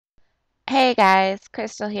Hey guys,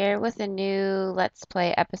 Crystal here with a new Let's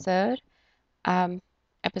Play episode. Um,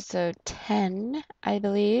 episode 10, I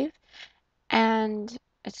believe. And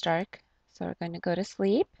it's dark, so we're going to go to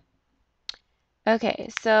sleep. Okay,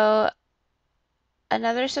 so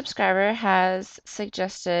another subscriber has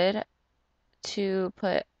suggested to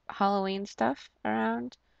put Halloween stuff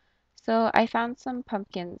around. So I found some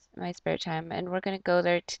pumpkins in my spare time, and we're going to go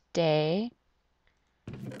there today.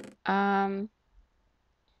 Um,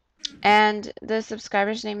 and the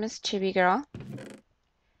subscriber's name is Chibi Girl.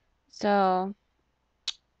 So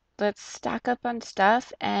let's stack up on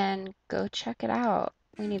stuff and go check it out.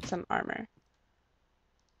 We need some armor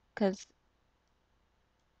because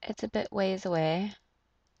it's a bit ways away.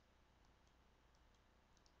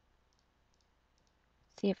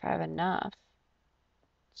 See if I have enough.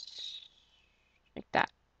 Like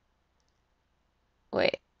that.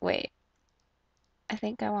 Wait. I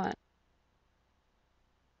think I want.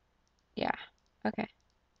 Yeah. Okay.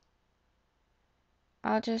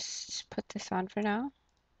 I'll just put this on for now.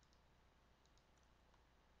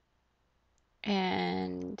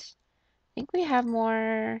 And I think we have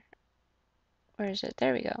more. Where is it?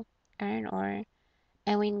 There we go. Iron ore.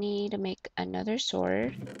 And we need to make another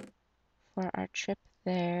sword for our trip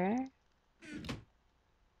there.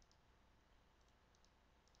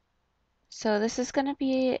 So this is going to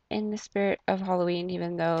be in the spirit of Halloween,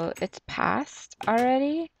 even though it's past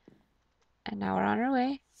already. And now we're on our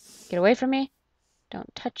way. Get away from me.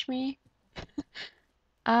 Don't touch me.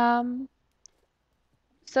 Um,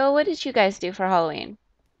 so what did you guys do for Halloween?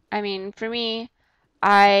 I mean, for me,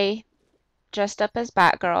 I dressed up as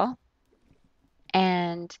Batgirl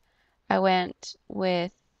and I went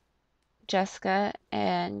with Jessica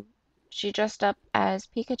and she dressed up as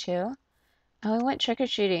Pikachu and we went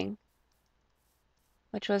trick-or-treating,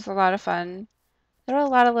 which was a lot of fun. There were a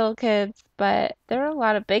lot of little kids, but there were a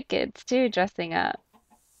lot of big kids too dressing up.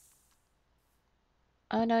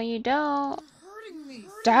 Oh no, you don't. Hurting me.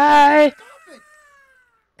 Die! Stop it.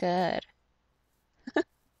 Good.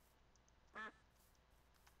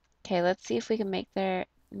 Okay, let's see if we can make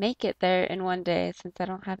it there in one day since I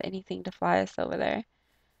don't have anything to fly us over there.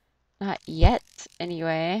 Not yet,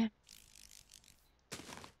 anyway.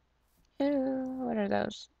 Ooh, what are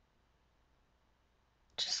those?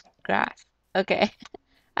 Just grass. Okay.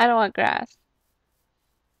 I don't want grass.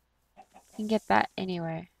 You can get that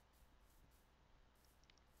anywhere.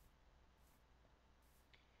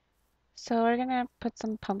 So we're gonna put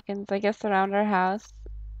some pumpkins, I guess, around our house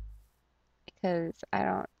because I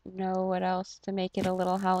don't know what else to make it a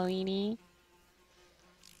little Halloween-y.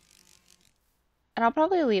 And I'll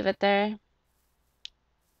probably leave it there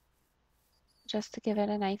just to give it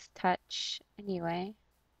a nice touch anyway.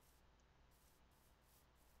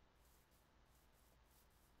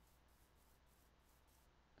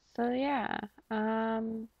 So yeah,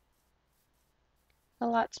 um, a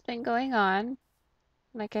lot's been going on.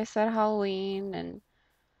 Like I said, Halloween and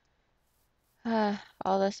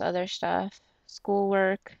all this other stuff,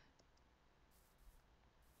 schoolwork.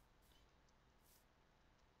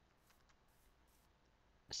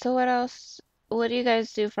 So what else? What do you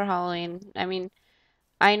guys do for Halloween? I mean,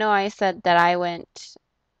 I know I said that I went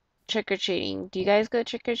trick-or-treating. Do you guys go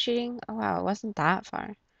trick-or-treating? Oh wow, it wasn't that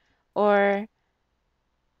far. Or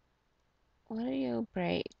what do you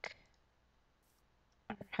break?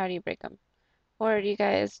 Or how do you break them? Or do you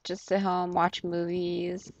guys just sit home, watch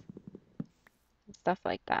movies, and stuff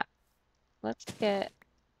like that? Let's get,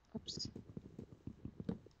 oops,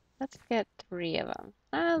 let's get 3 of them.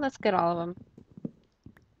 Let's get all of them.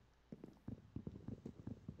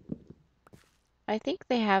 I think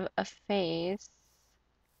they have a face.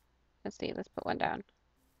 Let's see, let's put one down.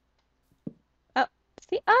 Oh,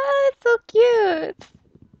 see, oh, it's so cute.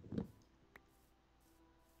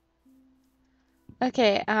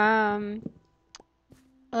 Okay,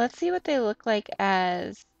 let's see what they look like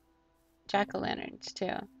as jack-o'-lanterns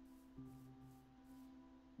too.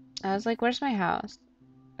 I was like, where's my house?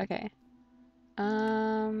 Okay.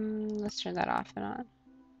 Let's turn that off and on.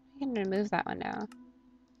 I can remove that one now.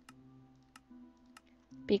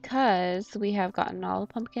 Because we have gotten all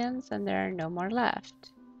the pumpkins and there are no more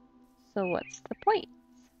left. So what's the point?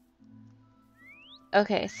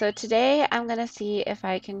 Okay, so today I'm gonna see if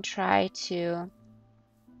I can try to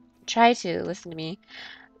listen to me,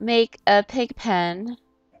 make a pig pen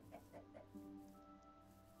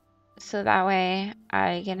so that way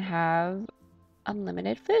I can have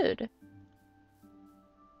unlimited food.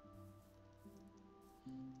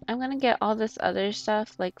 I'm gonna get all this other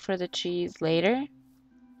stuff like for the trees later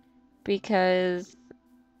because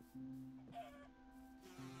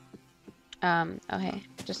okay,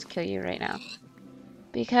 just kill you right now.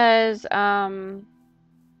 because I'm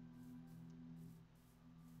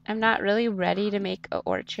not really ready to make an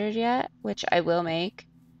orchard yet, which I will make.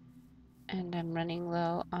 And I'm running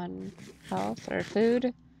low on health or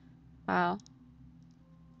food. Wow.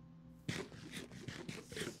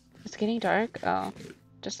 It's getting dark? Oh,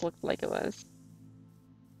 just looked like it was.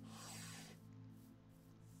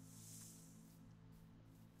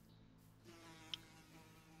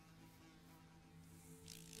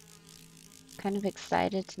 Kind of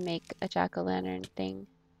excited to make a jack-o'-lantern thing.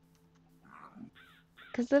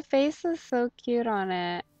 Because the face is so cute on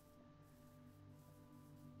it.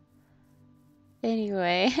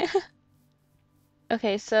 Anyway.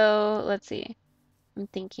 Okay, so let's see. I'm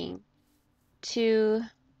thinking to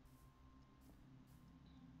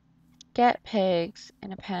get pigs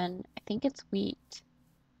in a pen. I think it's wheat,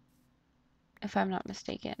 if I'm not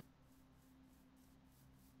mistaken.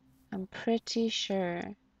 I'm pretty sure.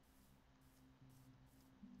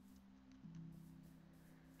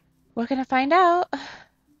 We're gonna find out.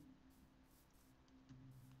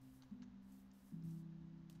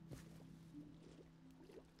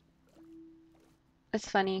 It's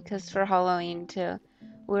funny because for Halloween too,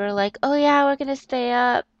 we were like, oh yeah, we're gonna stay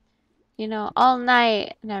up, you know, all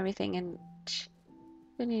night and everything, and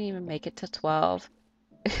we didn't even make it to 12.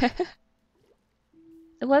 It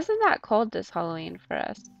wasn't that cold this Halloween for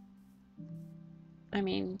us. I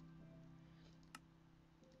mean,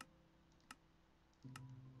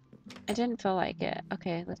 I didn't feel like it.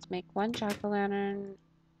 Okay, let's make one jack-o'-lantern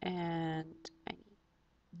and I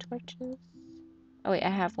need torches. Oh wait, I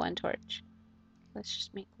have one torch. Let's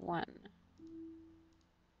just make one.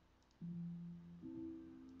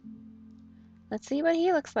 Let's see what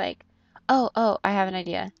he looks like. Oh, I have an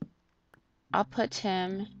idea. I'll put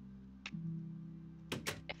him,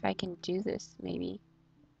 if I can do this, maybe.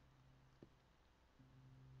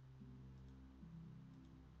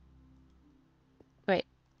 Wait,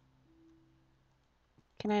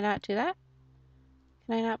 can I not do that?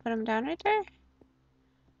 Can I not put him down right there?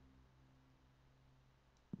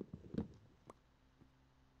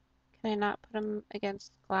 Can I not put him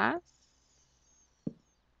against glass?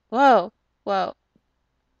 Whoa, whoa.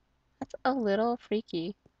 That's a little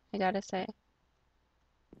freaky, I gotta say.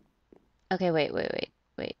 Okay, wait.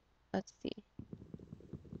 Let's see.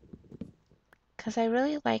 Because I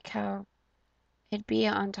really like how it'd be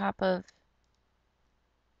on top of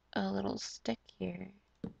a little stick here.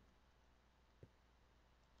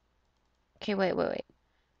 Okay, wait.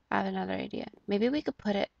 I have another idea. Maybe we could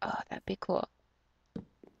put it... Oh, that'd be cool.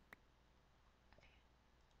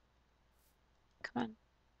 Come on.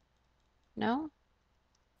 No?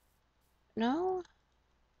 No?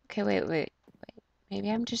 Okay, wait. Maybe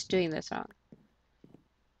I'm just doing this wrong.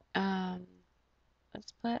 Um,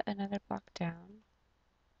 let's put another block down.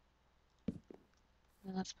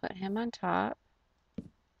 And let's put him on top.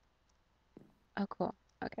 Oh, cool.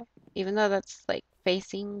 Okay. Even though that's like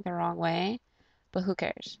facing the wrong way, but who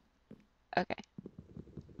cares? Okay.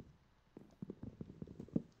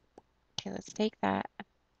 Okay, let's take that and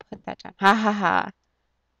put that down. Ha ha ha.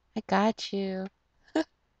 I got you.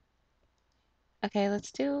 Okay,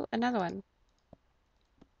 let's do another one.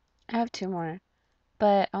 I have two more,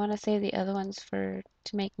 but I want to save the other ones for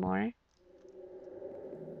to make more.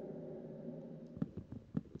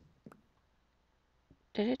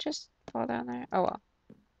 Did it just fall down there? Oh well.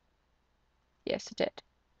 Yes, it did.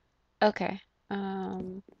 Okay.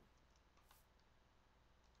 Um.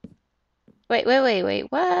 Wait.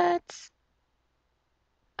 What?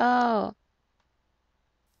 Oh,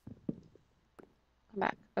 come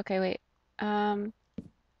back. Okay, wait. Um.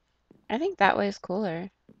 I think that way is cooler.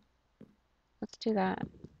 Let's do that.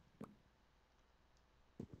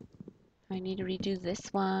 I need to redo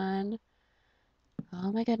this one.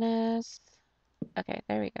 Oh my goodness. Okay,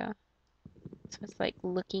 there we go. So it's like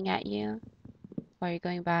looking at you while you're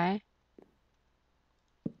going by.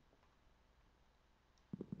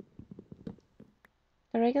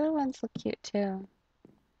 The regular ones look cute too.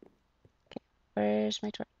 Okay, where's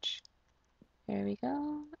my torch? There we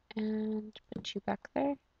go. And put you back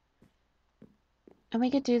there. And we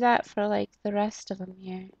could do that for like the rest of them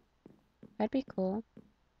here. That'd be cool.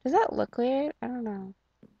 Does that look weird? I don't know.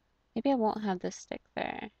 Maybe I won't have this stick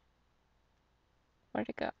there. Where'd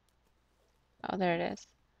it go? Oh, there it is.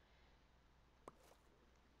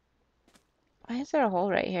 Why is there a hole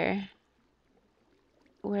right here?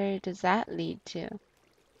 Where does that lead to?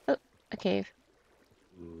 Oh, a cave.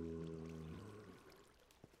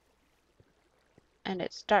 And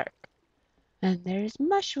it's dark. And there's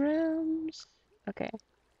mushrooms. Okay.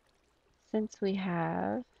 Since we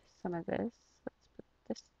have some of this, let's put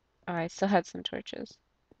this. Oh, I still had some torches.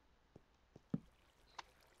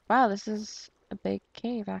 Wow, this is a big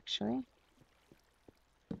cave, actually.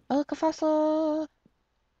 Oh, look, a fossil!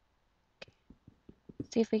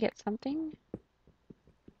 See if we get something.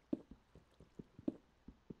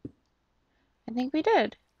 I think we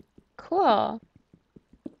did. Cool.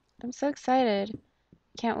 I'm so excited.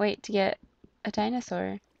 Can't wait to get a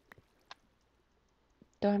dinosaur.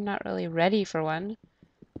 Though I'm not really ready for one.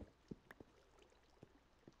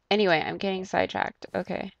 Anyway, I'm getting sidetracked.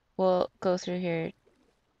 Okay, we'll go through here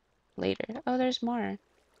later. Oh, there's more.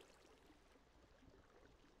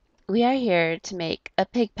 We are here to make a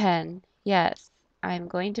pig pen. Yes, I'm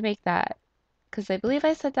going to make that. Because I believe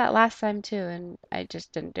I said that last time too, and I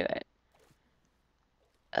just didn't do it.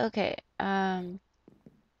 Okay, I'm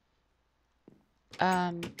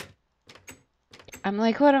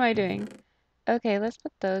like, what am I doing? Okay, let's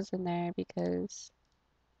put those in there because,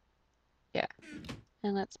 yeah.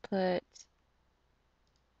 And let's put,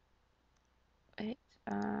 wait,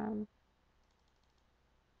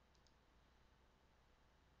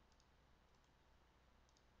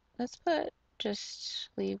 let's put, just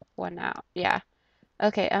leave one out. Yeah.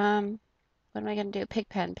 Okay, what am I gonna do? Pig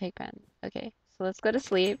pen, pig pen. Okay, so let's go to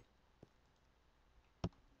sleep.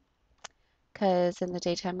 Because in the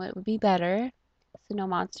daytime it would be better. So no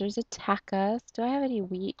monsters attack us. Do I have any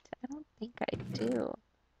wheat? I don't think I do.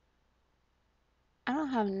 I don't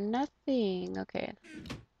have nothing. Okay,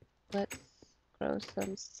 let's grow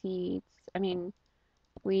some seeds. I mean,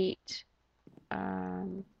 wheat. I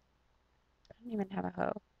don't even have a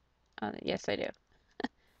hoe. Oh, yes, I do.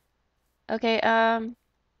 Okay, I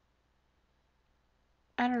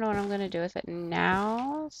don't know what I'm gonna do with it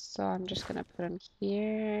now, so I'm just gonna put them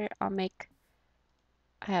here. I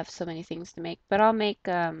have so many things to make, but I'll make,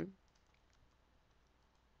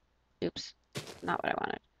 oops, not what I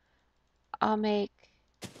wanted. I'll make,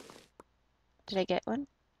 did I get one?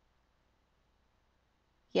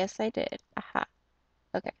 Yes, I did. Aha.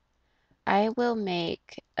 Okay. I will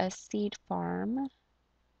make a seed farm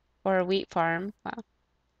or a wheat farm. Wow.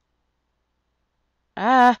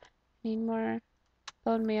 Ah, need more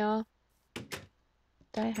bone meal. Do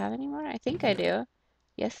I have any more? I think I do.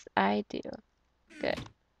 Yes, I do. Good.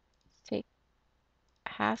 Let's take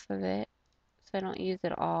half of it so I don't use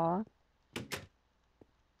it all.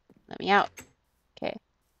 Let me out. Okay.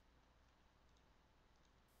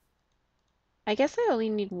 I guess I only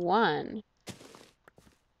need one.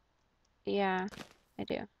 Yeah, I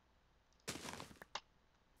do.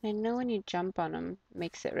 I know when you jump on them,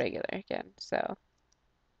 makes it regular again. So,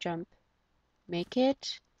 jump. Make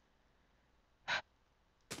it.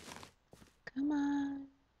 Come on.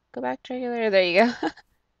 Go back to regular. There you go.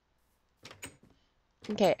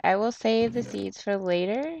 Okay, I will save the seeds for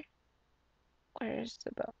later. Where's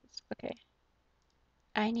the bones? Okay.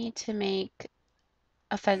 I need to make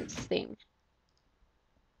a fence thing.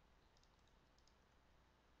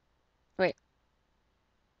 Wait.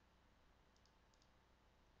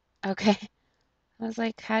 Okay. I was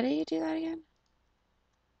like, how do you do that again?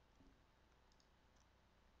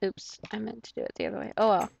 Oops, I meant to do it the other way. Oh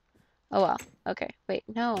well. Oh well. Okay. Wait,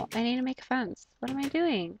 no. I need to make a fence. What am I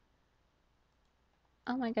doing?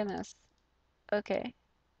 Oh my goodness. Okay.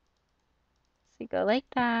 So you go like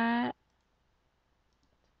that.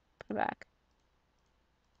 Put it back.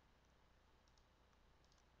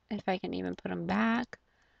 If I can even put them back.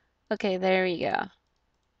 Okay, there we go.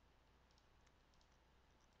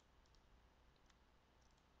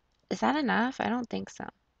 Is that enough? I don't think so.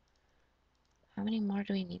 How many more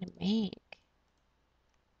do we need to make?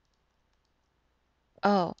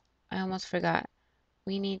 Oh, I almost forgot.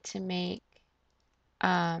 We need to make,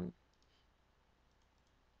 um,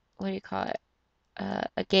 what do you call it?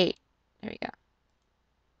 A gate. There we go.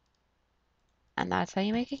 And that's how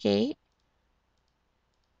you make a gate.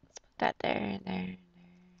 Let's put that there and there and there.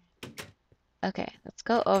 Okay, let's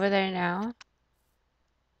go over there now.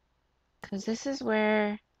 Because this is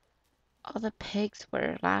where all the pigs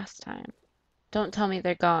were last time. Don't tell me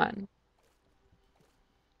they're gone.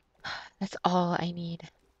 That's all I need.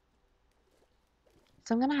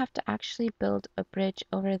 So I'm gonna have to actually build a bridge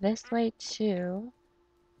over this way too.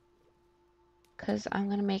 Because I'm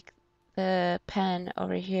gonna make the pen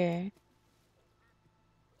over here.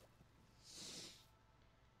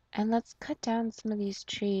 And let's cut down some of these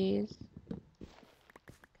trees.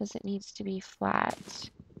 Because it needs to be flat.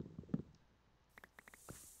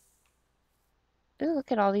 Ooh,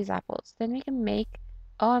 look at all these apples. Then we can make...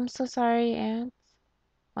 Oh, I'm so sorry, ants.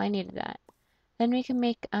 Well, I needed that. Then we can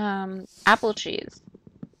make apple trees.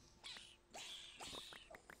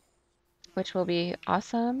 Which will be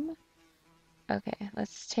awesome. Okay,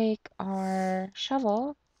 let's take our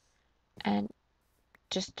shovel and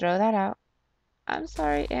just throw that out. I'm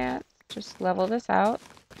sorry, ants. Just level this out.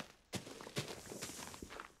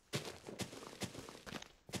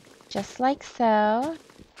 Just like so.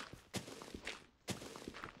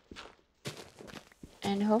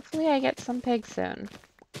 And hopefully I get some pigs soon.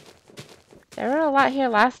 There were a lot here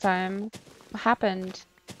last time. What happened?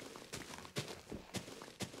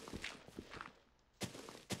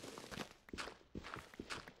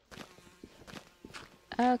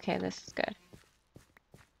 Okay, this is good.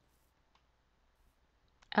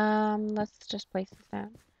 Let's just place this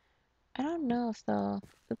down. I don't know if they'll...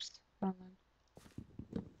 Oops, wrong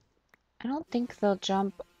one. I don't think they'll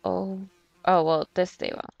jump... Oh, well, this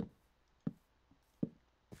they will.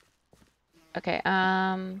 Okay,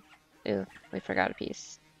 ooh, we forgot a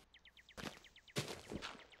piece.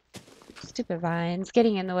 Stupid vines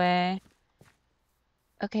getting in the way.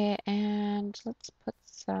 Okay, and let's put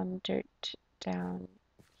some dirt down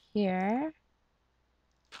here.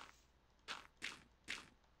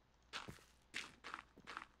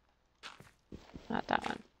 Not that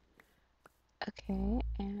one. Okay,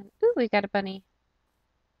 and ooh, we got a bunny.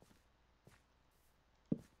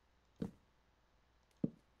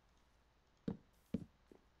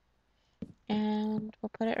 And we'll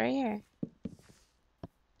put it right here.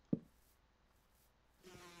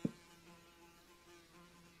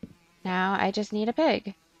 Now I just need a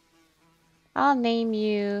pig. I'll name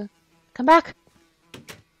you... Come back!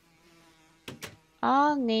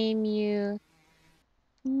 I'll name you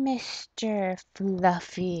Mr.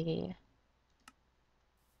 Fluffy.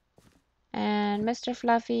 And Mr.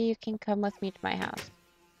 Fluffy, you can come with me to my house.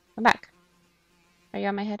 Come back. Are you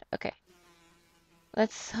on my head? Okay.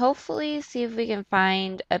 Let's hopefully see if we can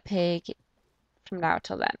find a pig from now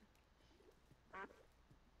till then.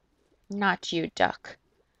 Not you, duck.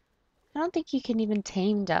 I don't think you can even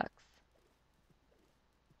tame ducks.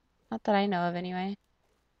 Not that I know of, anyway.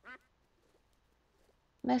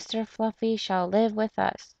 Mr. Fluffy shall live with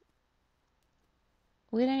us.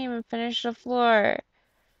 We didn't even finish the floor.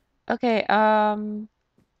 Okay, come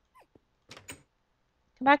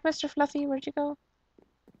back, Mr. Fluffy. Where'd you go?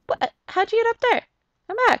 What? How'd you get up there?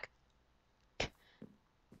 Come back.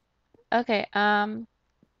 Okay,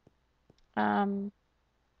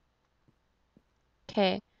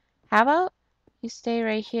 okay. How about you stay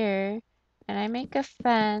right here and I make a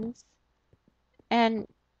fence and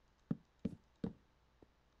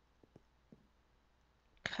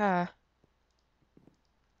huh.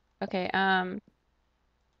 Okay,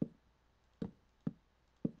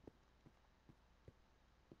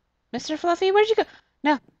 Mr. Fluffy, where'd you go?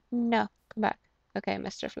 No, no, come back. Okay,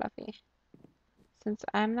 Mr. Fluffy. Since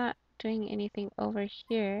I'm not doing anything over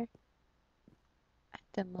here at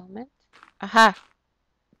the moment. Aha!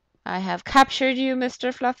 I have captured you,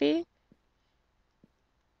 Mr. Fluffy.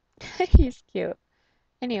 He's cute.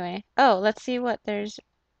 Anyway, oh, let's see what there's.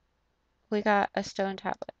 We got a stone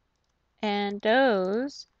tablet. And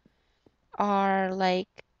those are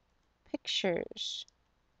like pictures.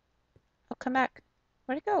 Oh, come back.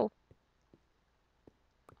 Where'd it go?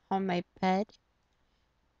 On my bed.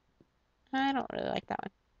 I don't really like that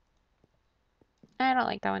one. I don't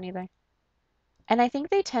like that one either. And I think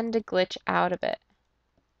they tend to glitch out a bit.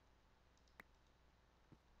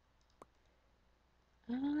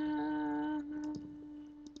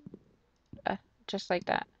 Just like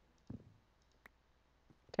that.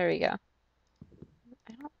 There we go.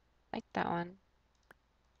 I don't like that one.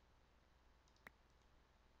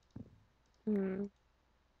 Hmm.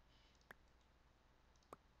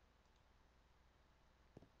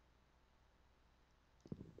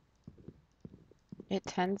 It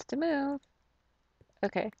tends to move.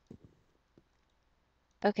 Okay.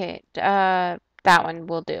 Okay. That one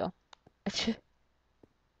will do.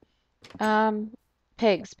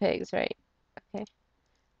 Pigs, right. Okay.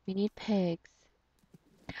 We need pigs.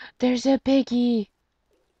 There's a piggy!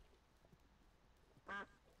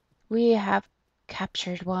 We have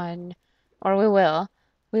captured one. Or we will.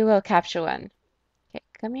 We will capture one. Okay,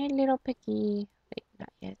 come here, little piggy. Wait,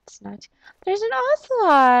 not yet. It's not. There's an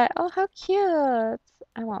ocelot! Oh, how cute!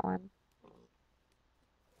 I want one.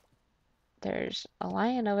 There's a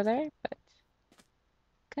lion over there, but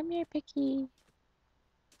come here, piggy.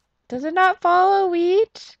 Does it not follow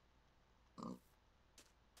wheat?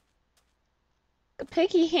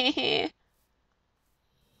 Piggy.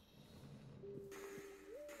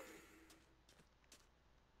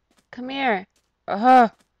 Come here. Uh-huh.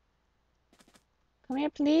 Come here,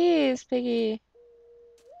 please, piggy.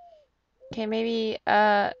 Okay, maybe,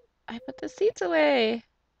 I put the seeds away.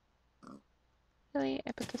 Really?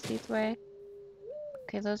 I put the seeds away.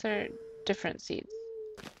 Okay, those are different seeds.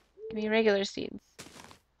 Give me regular seeds.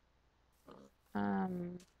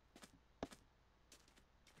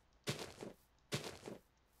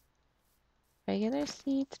 Regular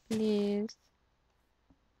seeds, please.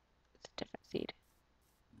 It's a different seed.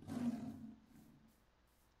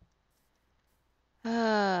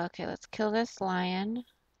 Okay, let's kill this lion.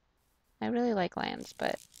 I really like lions,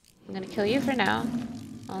 but I'm gonna kill you for now.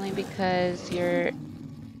 Only because you're...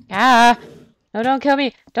 Ah! No, don't kill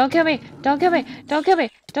me! Don't kill me! Don't kill me! Don't kill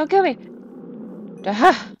me! Don't kill me!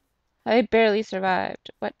 Aha! I barely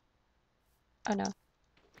survived. What? Oh no.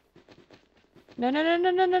 No, no, no,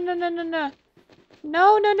 no, no, no, no, no, no, no.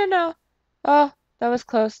 No, no, no, no. Oh, that was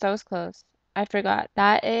close. That was close. I forgot.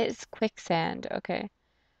 That is quicksand. Okay.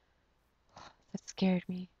 That scared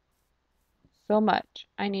me so much.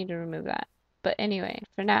 I need to remove that. But anyway,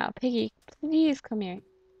 for now, Piggy, please come here.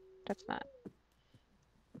 That's not.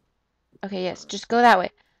 Okay, yes, just go that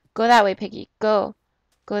way. Go that way, Piggy. Go.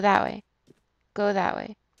 Go that way. Go that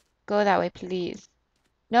way. Go that way, please.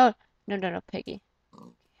 No, no, no, no, Piggy.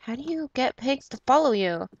 How do you get pigs to follow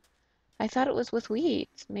you? I thought it was with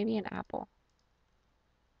weeds. Maybe an apple.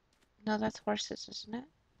 No, that's horses, isn't it?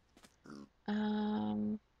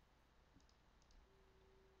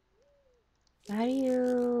 How do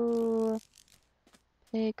you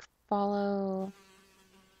pig follow,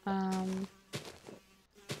 that?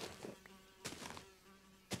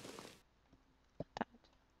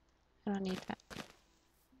 I don't need that.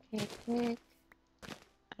 Okay, pig.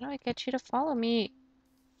 How do I get you to follow me?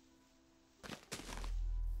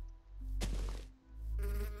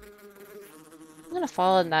 I'm gonna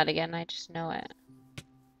fall in that again, I just know it.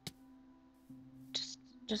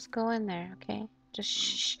 Just go in there, okay? Just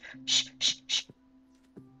shh, shh, shh, shh.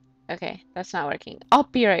 Okay, that's not working. I'll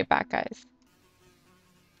be right back, guys.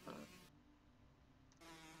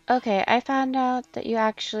 Okay, I found out that you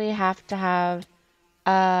actually have to have,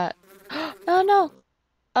 oh no!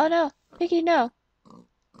 Oh no! Piggy, no!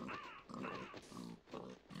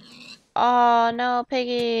 Oh no,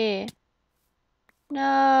 Piggy!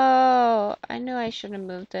 No! I knew I shouldn't have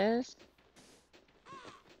moved this.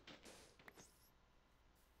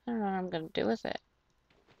 I don't know what I'm gonna do with it.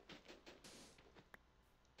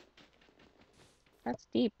 That's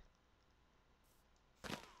deep.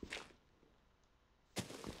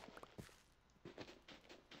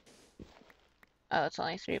 Oh, it's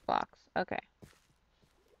only 3 blocks. Okay.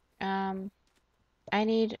 I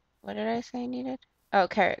need... What did I say I needed? Oh,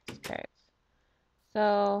 carrots. Carrots.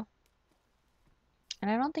 So... And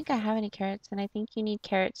I don't think I have any carrots, and I think you need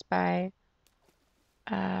carrots by...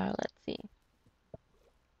 let's see.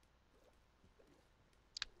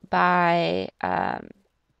 By,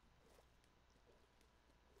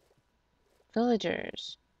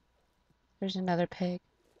 villagers. There's another pig.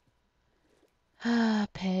 Ah,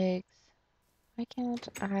 pigs. Why can't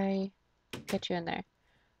I get you in there?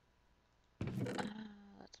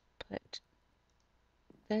 Let's put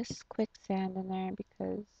this quicksand in there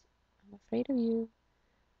because I'm afraid of you.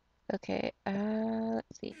 Okay,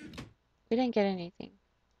 let's see. We didn't get anything.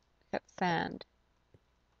 We got sand.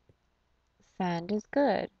 Sand is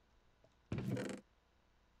good.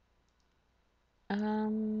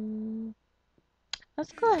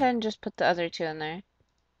 Let's go ahead and just put the other 2 in there.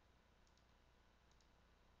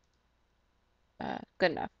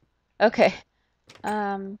 Good enough. Okay.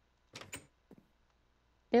 They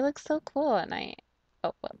look so cool at night.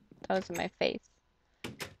 Oh, well, that was in my face.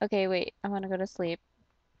 Okay, wait, I want to go to sleep.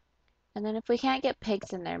 And then if we can't get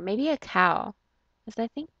pigs in there, maybe a cow. Because I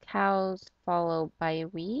think cows follow by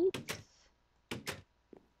weeds.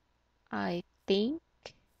 I think.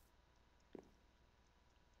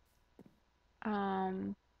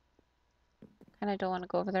 Kind of don't want to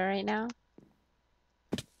go over there right now.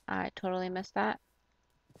 I totally missed that.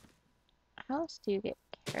 How else do you get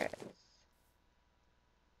carrots?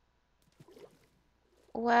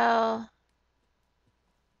 Well...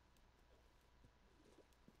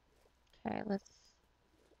 Okay, let's...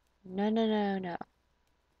 No, no, no, no.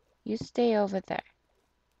 You stay over there.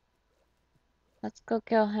 Let's go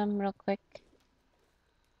kill him real quick.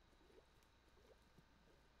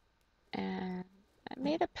 And I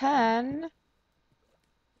made a pen.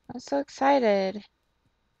 I'm so excited to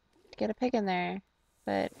get a pig in there,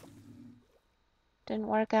 but didn't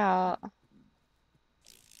work out.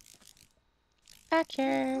 Back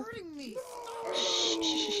here. Shh, shh,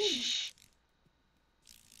 shh, shh.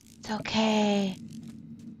 It's okay.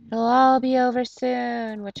 It'll all be over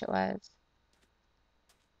soon, which it was.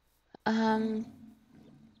 I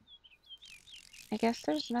guess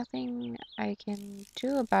there's nothing I can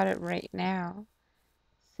do about it right now,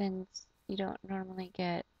 since you don't normally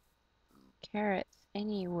get carrots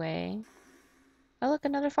anyway. Oh, look,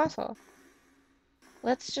 another fossil.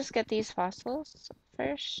 Let's just get these fossils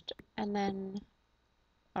first, and then,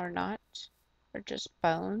 or not, or just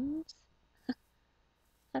bones.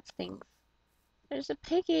 That stinks. There's a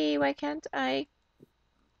piggy. Why can't I?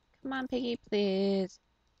 Come on, piggy, please.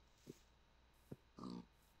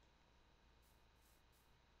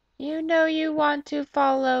 You know you want to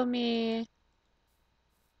follow me.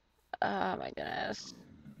 Oh my goodness.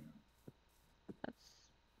 That's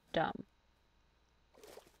dumb.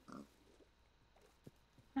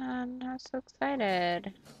 I'm not so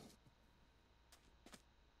excited.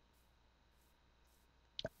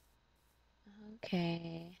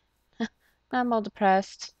 Okay. I'm all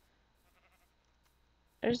depressed.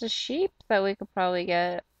 There's a sheep that we could probably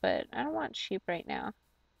get, but I don't want sheep right now.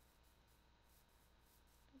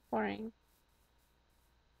 Boring.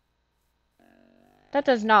 That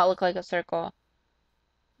does not look like a circle.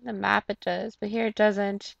 In the map it does, but here it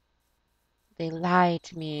doesn't. They lie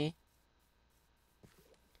to me.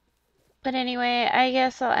 But anyway, I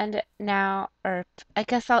guess I'll end it now, or I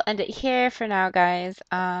guess I'll end it here for now, guys.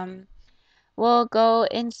 We'll go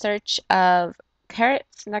in search of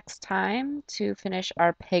carrots next time to finish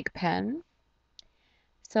our pig pen.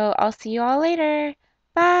 So I'll see you all later.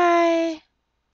 Bye!